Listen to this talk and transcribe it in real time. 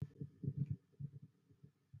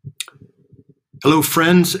Hello,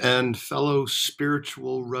 friends and fellow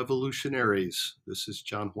spiritual revolutionaries. This is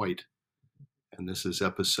John White, and this is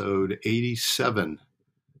episode 87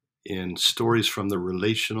 in Stories from the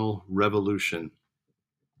Relational Revolution.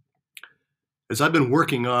 As I've been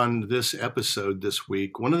working on this episode this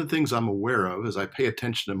week, one of the things I'm aware of as I pay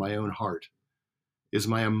attention to my own heart is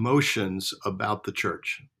my emotions about the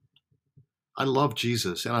church. I love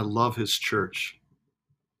Jesus and I love his church.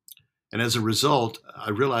 And as a result, I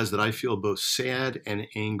realize that I feel both sad and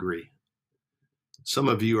angry. Some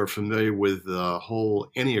of you are familiar with the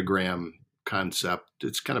whole Enneagram concept.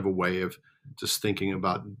 It's kind of a way of just thinking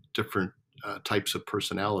about different types of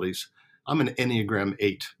personalities. I'm an Enneagram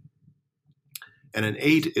 8. And an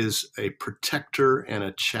 8 is a protector and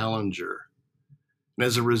a challenger. And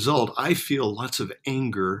as a result, I feel lots of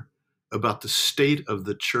anger about the state of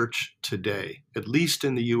the church today, at least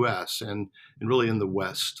in the US and really in the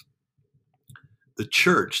West. The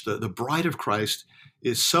church, the bride of Christ,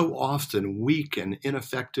 is so often weak and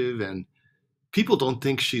ineffective, and people don't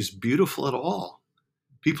think she's beautiful at all.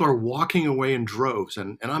 People are walking away in droves,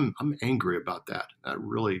 and I'm angry about that. That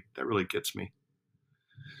really gets me.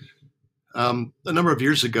 A number of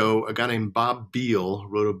years ago, a guy named Bob Beale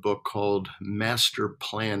wrote a book called Master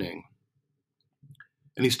Planning.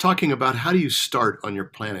 And he's talking about how do you start on your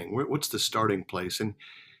planning? What's the starting place? And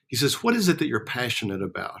he says, what is it that you're passionate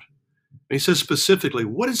about? And he says specifically,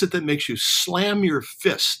 what is it that makes you slam your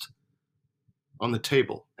fist on the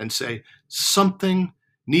table and say, something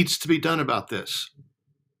needs to be done about this?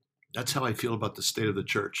 That's how I feel about the state of the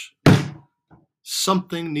church.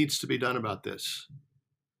 Something needs to be done about this.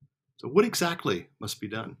 So what exactly must be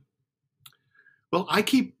done? Well, I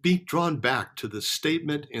keep being drawn back to the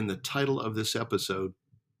statement in the title of this episode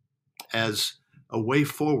as a way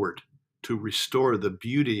forward to restore the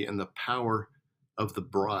beauty and the power of the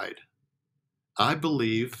bride. I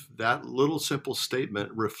believe that little simple statement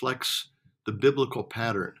reflects the biblical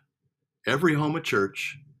pattern. Every home a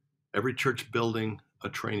church, every church building a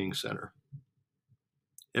training center.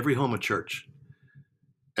 Every home a church.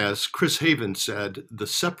 As Chris Haven said, the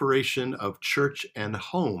separation of church and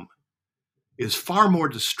home is far more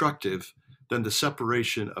destructive than the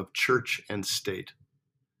separation of church and state.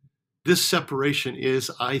 This separation is,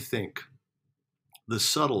 I think, the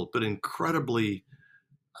subtle but incredibly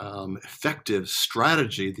effective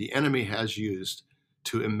strategy the enemy has used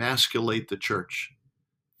to emasculate the church.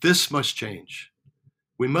 This must change.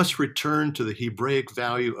 We must return to the Hebraic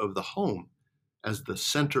value of the home as the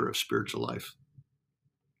center of spiritual life.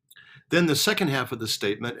 Then the second half of the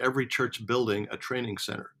statement, every church building a training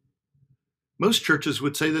center. Most churches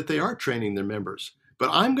would say that they are training their members, but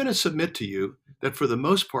I'm going to submit to you that for the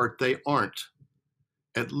most part, they aren't.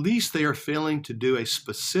 At least they are failing to do a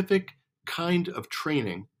specific kind of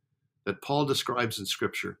training that Paul describes in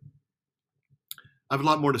Scripture. I have a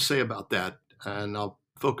lot more to say about that, and I'll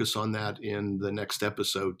focus on that in the next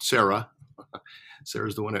episode. Sarah's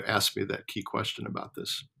the one who asked me that key question about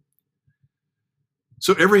this.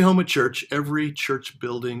 So every home a church, every church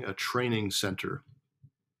building a training center.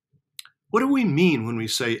 What do we mean when we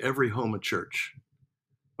say every home a church?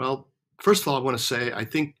 Well, first of all, I want to say I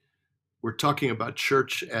think we're talking about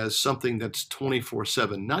church as something that's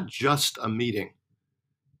 24/7, not just a meeting,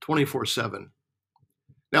 24/7.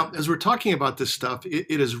 Now, as we're talking about this stuff,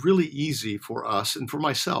 it is really easy for us and for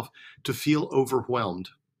myself to feel overwhelmed.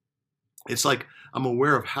 It's like I'm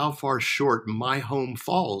aware of how far short my home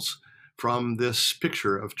falls from this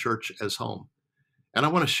picture of church as home. And I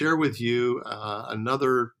want to share with you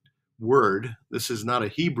another word. This is not a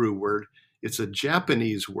Hebrew word. It's a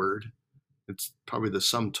Japanese word. It's probably the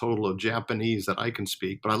sum total of Japanese that I can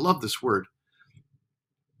speak, but I love this word.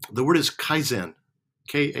 The word is kaizen,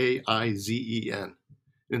 Kaizen. And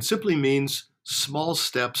it simply means small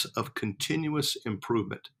steps of continuous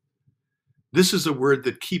improvement. This is a word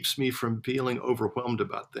that keeps me from feeling overwhelmed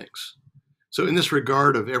about things. So in this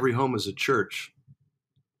regard of every home as a church,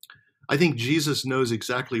 I think Jesus knows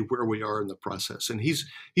exactly where we are in the process, and he's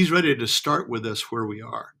ready to start with us where we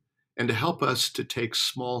are and to help us to take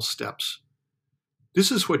small steps. This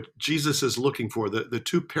is what Jesus is looking for, the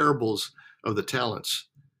two parables of the talents.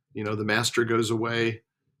 You know, the master goes away,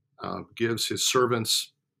 gives his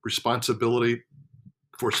servants responsibility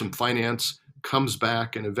for some finance, comes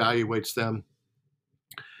back and evaluates them.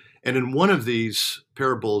 And in one of these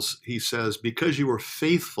parables, he says, because you were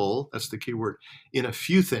faithful, that's the key word, in a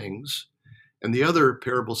few things. And the other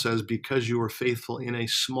parable says, because you were faithful in a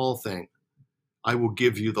small thing, I will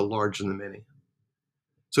give you the large and the many.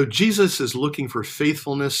 So Jesus is looking for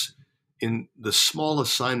faithfulness in the small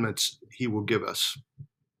assignments he will give us.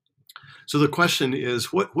 So the question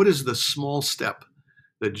is, what is the small step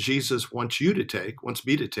that Jesus wants you to take, wants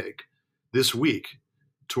me to take this week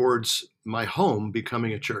towards my home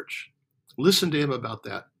becoming a church? Listen to him about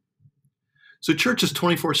that. So church is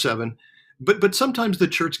 24/7, but sometimes the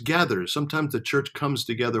church gathers, sometimes the church comes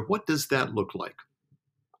together. What does that look like?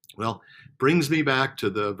 Well, brings me back to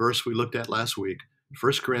the verse we looked at last week,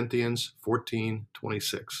 1 Corinthians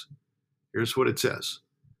 14:26. Here's what it says.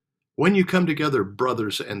 When you come together,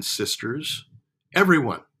 brothers and sisters,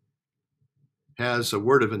 everyone has a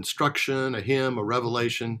word of instruction, a hymn, a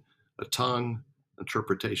revelation, a tongue,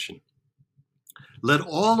 interpretation. Let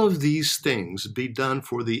all of these things be done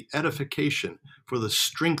for the edification, for the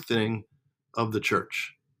strengthening of the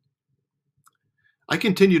church. I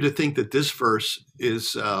continue to think that this verse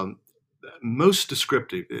is most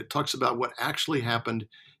descriptive. It talks about what actually happened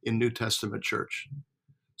in New Testament church.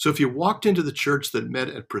 So if you walked into the church that met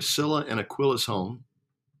at Priscilla and Aquila's home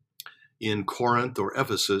in Corinth or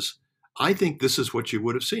Ephesus, I think this is what you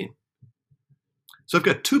would have seen. So I've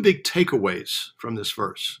got two big takeaways from this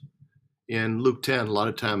verse. In Luke 10, a lot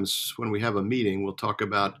of times when we have a meeting, we'll talk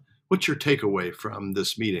about what's your takeaway from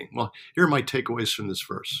this meeting? Well, here are my takeaways from this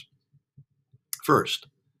verse. First,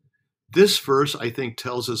 this verse, I think,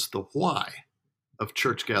 tells us the why of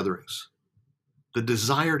church gatherings, the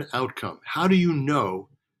desired outcome. How do you know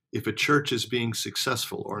if a church is being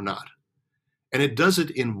successful or not? And it does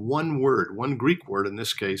it in one word, one Greek word in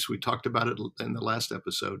this case. We talked about it in the last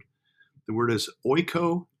episode. The word is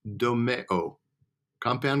oikodomeo,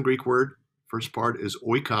 compound Greek word. First part is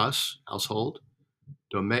oikos, household,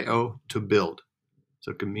 domeo, to build.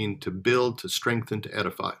 So it can mean to build, to strengthen, to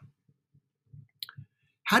edify.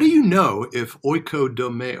 How do you know if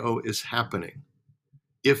oikodomeo is happening,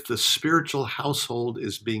 if the spiritual household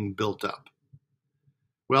is being built up?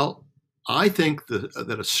 Well, I think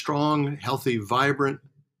that a strong, healthy, vibrant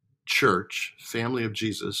church, family of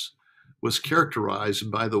Jesus, was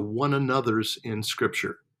characterized by the one another's in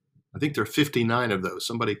Scripture. I think there are 59 of those.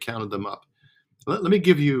 Somebody counted them up. Let me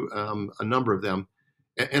give you a number of them.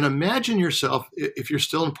 And imagine yourself, if you're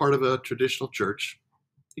still in part of a traditional church,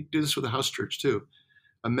 you can do this with a house church too.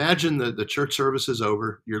 Imagine that the church service is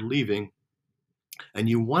over, you're leaving, and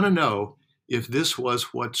you want to know if this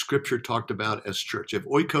was what Scripture talked about as church, if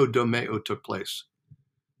oikodomeo took place.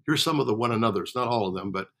 Here's some of the one another's, not all of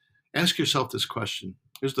them, but ask yourself this question.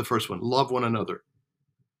 Here's the first one. Love one another.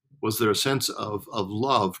 Was there a sense of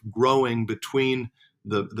love growing between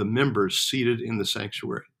the members seated in the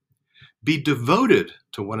sanctuary? Be devoted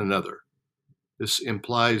to one another. This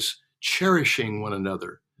implies cherishing one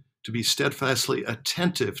another, to be steadfastly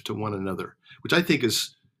attentive to one another, which I think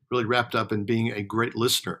is really wrapped up in being a great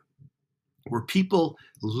listener. Were people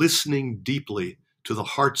listening deeply to the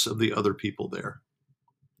hearts of the other people there?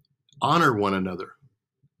 Honor one another.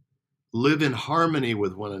 Live in harmony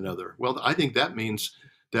with one another. Well, I think that means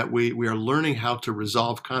that we are learning how to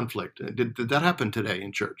resolve conflict. Did that happen today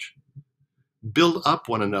in church? Build up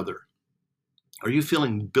one another. Are you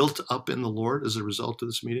feeling built up in the Lord as a result of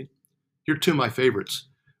this meeting? Here are two of my favorites.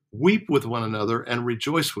 Weep with one another and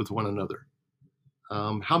rejoice with one another.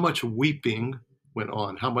 How much weeping went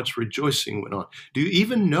on? How much rejoicing went on? Do you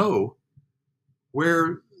even know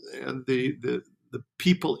where the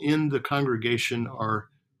people in the congregation are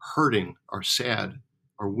hurting, are sad,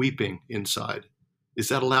 are weeping inside? Is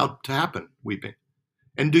that allowed to happen, weeping?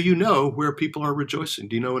 And do you know where people are rejoicing?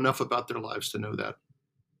 Do you know enough about their lives to know that?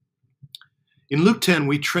 In Luke 10,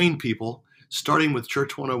 we train people, starting with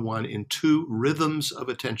Church 101, in two rhythms of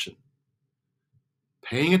attention.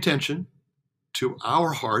 Paying attention to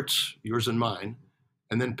our hearts, yours and mine,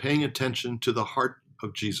 and then paying attention to the heart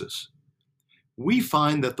of Jesus. We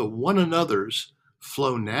find that the one another's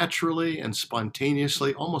flow naturally and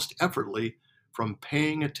spontaneously, almost effortlessly, from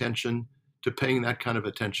paying attention to paying that kind of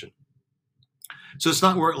attention. So it's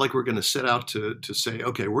not like we're going to set out to say,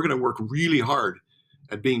 okay, we're going to work really hard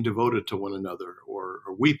at being devoted to one another or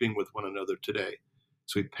weeping with one another today.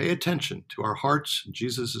 So we pay attention to our hearts,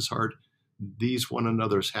 Jesus' heart. These one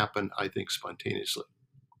another's happen, I think, spontaneously.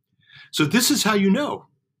 So this is how you know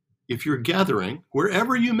if you're gathering,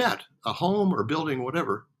 wherever you met, a home or building,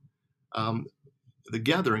 whatever, the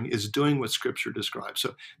gathering is doing what Scripture describes.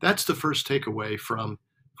 So that's the first takeaway from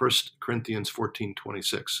 1 Corinthians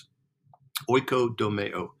 14:26.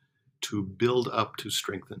 Oikodomeo, to build up, to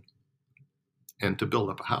strengthen, and to build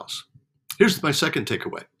up a house. Here's my second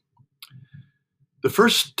takeaway. The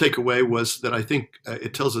first takeaway was that I think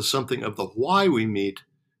it tells us something of the why we meet.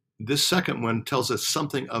 This second one tells us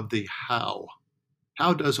something of the how.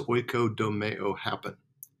 How does oikodomeo happen?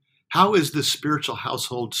 How is the spiritual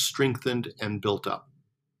household strengthened and built up?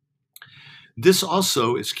 This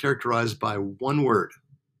also is characterized by one word,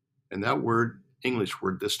 and that word English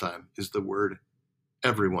word this time, is the word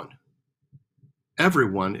everyone.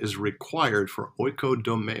 Everyone is required for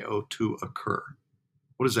oikodomeo to occur.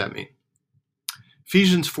 What does that mean?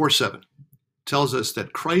 Ephesians 4:7 tells us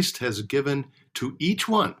that Christ has given to each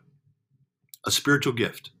one a spiritual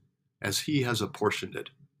gift as he has apportioned it.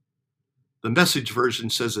 The Message version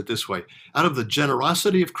says it this way: out of the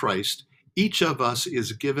generosity of Christ, each of us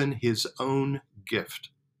is given his own gift.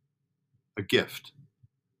 A gift.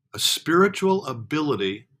 A spiritual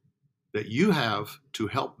ability that you have to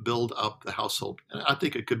help build up the household. And I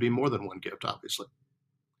think it could be more than one gift, obviously.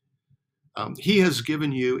 He has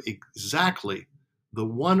given you exactly the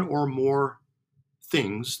one or more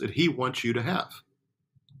things that he wants you to have.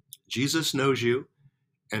 Jesus knows you,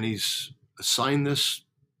 and he's assigned this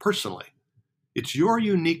personally. It's your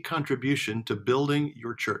unique contribution to building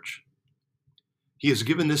your church. He has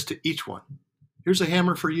given this to each one. Here's a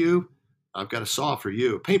hammer for you. I've got a saw for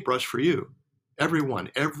you, a paintbrush for you. Everyone,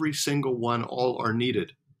 every single one, all are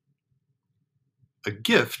needed. A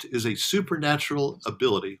gift is a supernatural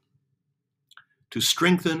ability to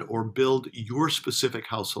strengthen or build your specific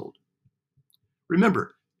household.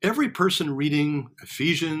 Remember, every person reading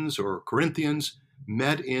Ephesians or Corinthians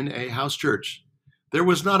met in a house church. There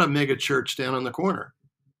was not a mega church down on the corner.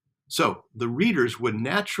 So the readers would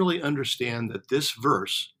naturally understand that this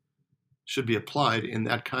verse should be applied in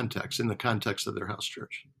that context, in the context of their house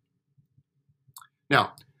church.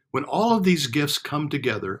 Now, when all of these gifts come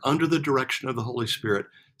together under the direction of the Holy Spirit,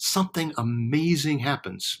 something amazing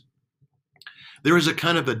happens. There is a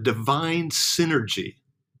kind of a divine synergy.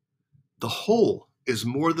 The whole is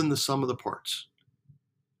more than the sum of the parts.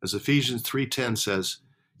 As Ephesians 3:10 says,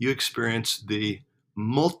 you experience the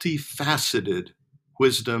multifaceted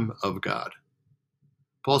wisdom of God.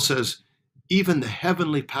 Paul says, even the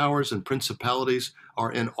heavenly powers and principalities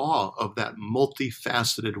are in awe of that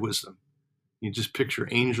multifaceted wisdom. You just picture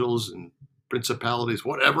angels and principalities,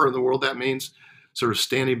 whatever in the world that means, sort of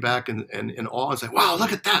standing back and in awe and saying, wow,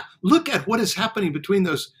 look at that. Look at what is happening between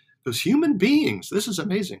those human beings. This is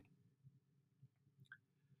amazing.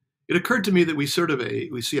 It occurred to me that we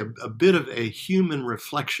see a bit of a human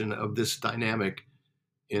reflection of this dynamic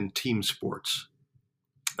in team sports.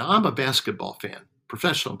 Now, I'm a basketball fan,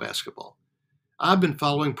 professional basketball. I've been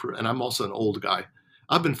following, and I'm also an old guy,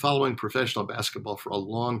 I've been following professional basketball for a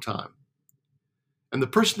long time. And the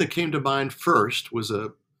person that came to mind first was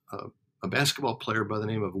a basketball player by the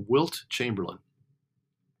name of Wilt Chamberlain.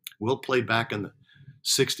 Wilt played back in the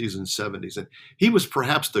 60s and 70s, and he was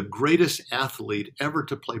perhaps the greatest athlete ever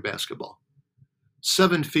to play basketball.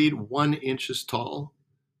 7 feet 1 inches tall,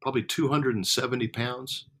 probably 270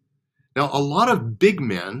 pounds. Now, a lot of big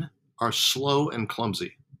men are slow and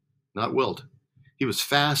clumsy. Not Wilt. He was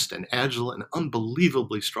fast and agile and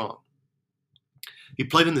unbelievably strong. He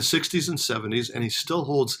played in the 60s and 70s, and he still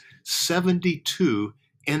holds 72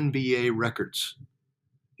 NBA records.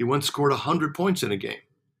 He once scored 100 points in a game,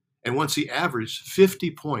 and once he averaged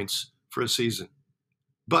 50 points for a season.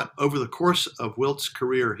 But over the course of Wilt's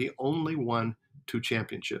career, he only won 2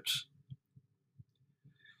 championships.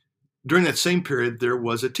 During that same period, there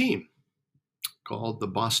was a team called the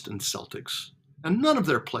Boston Celtics, and none of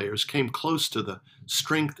their players came close to the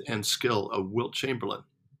strength and skill of Wilt Chamberlain.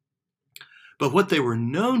 But what they were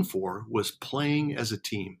known for was playing as a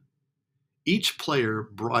team. Each player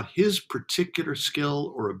brought his particular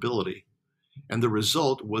skill or ability, and the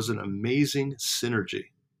result was an amazing synergy.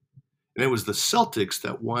 And it was the Celtics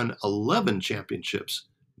that won 11 championships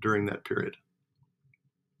during that period.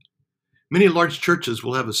 Many large churches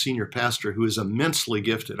will have a senior pastor who is immensely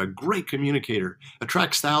gifted, a great communicator,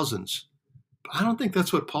 attracts thousands. But I don't think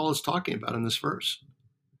that's what Paul is talking about in this verse.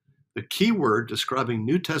 The key word describing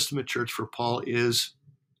New Testament church for Paul is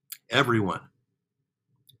everyone.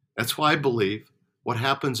 That's why I believe what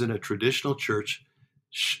happens in a traditional church,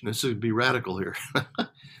 this would be radical here.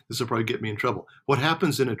 This will probably get me in trouble. What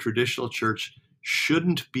happens in a traditional church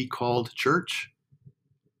shouldn't be called church.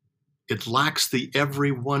 It lacks the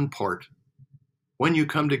everyone part. When you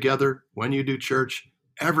come together, when you do church,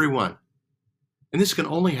 everyone. And this can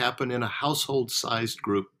only happen in a household-sized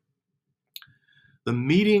group. The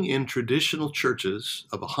meeting in traditional churches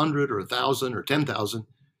of 100 or 1,000 or 10,000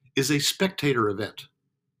 is a spectator event.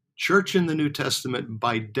 Church in the New Testament,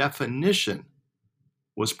 by definition,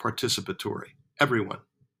 was participatory. Everyone.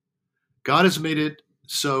 God has made it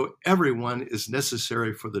so everyone is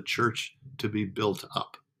necessary for the church to be built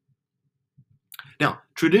up. Now,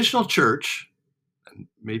 traditional church, and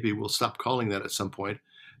maybe we'll stop calling that at some point,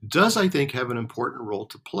 does, I think, have an important role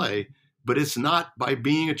to play, but it's not by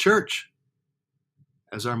being a church.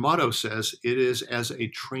 As our motto says, it is as a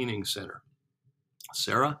training center.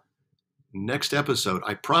 Sarah, Next episode,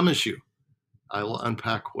 I promise you, I will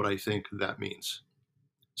unpack what I think that means.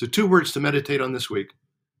 So 2 words to meditate on this week: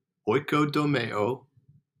 oikodomeo,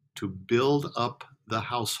 to build up the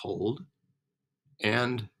household,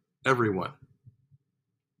 and everyone.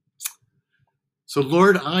 So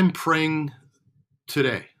Lord, I'm praying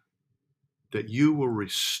today that you will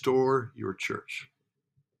restore your church.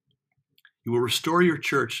 You will restore your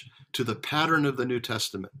church to the pattern of the New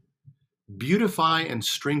Testament. Beautify and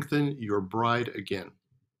strengthen your bride again.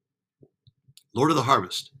 Lord of the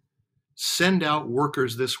harvest, send out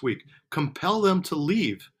workers this week. Compel them to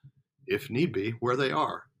leave, if need be, where they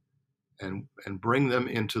are, and bring them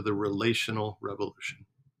into the relational revolution.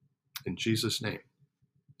 In Jesus' name,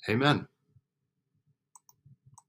 amen.